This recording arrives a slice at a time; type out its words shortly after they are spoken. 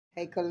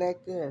Hey,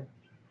 collector,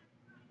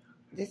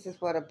 this is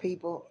for the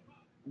people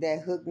that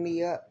hooked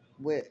me up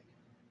with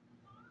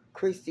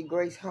Christi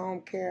Grace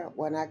Home Care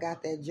when I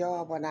got that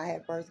job when I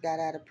had first got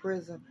out of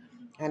prison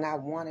and I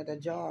wanted a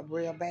job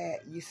real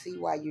bad. You see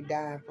why you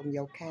dying from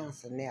your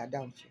cancer now,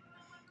 don't you?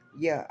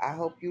 Yeah, I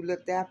hope you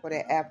looked out for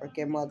that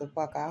African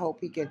motherfucker. I hope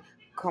he can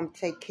come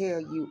take care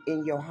of you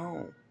in your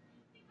home.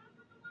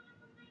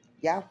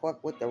 Y'all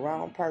fuck with the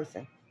wrong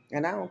person.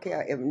 And I don't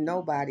care if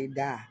nobody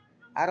die.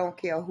 I don't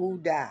care who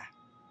die.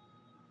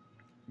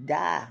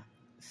 Die.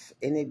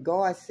 And if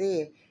God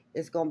said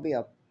it's going to be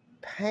a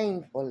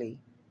painfully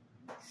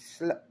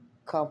slow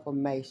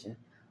confirmation,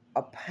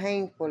 a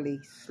painfully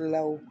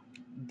slow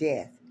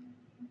death.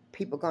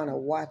 People going to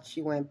watch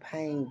you in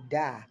pain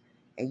die,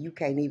 and you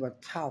can't even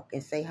talk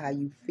and say how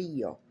you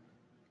feel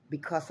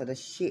because of the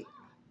shit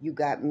you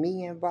got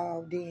me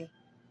involved in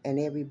and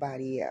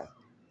everybody else.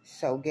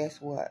 So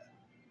guess what?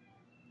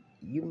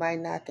 You might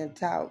not can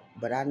talk,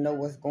 but I know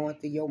what's going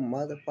through your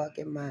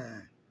motherfucking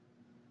mind.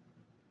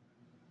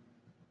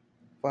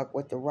 Fuck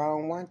with the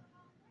wrong one,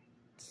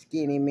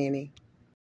 skinny mini.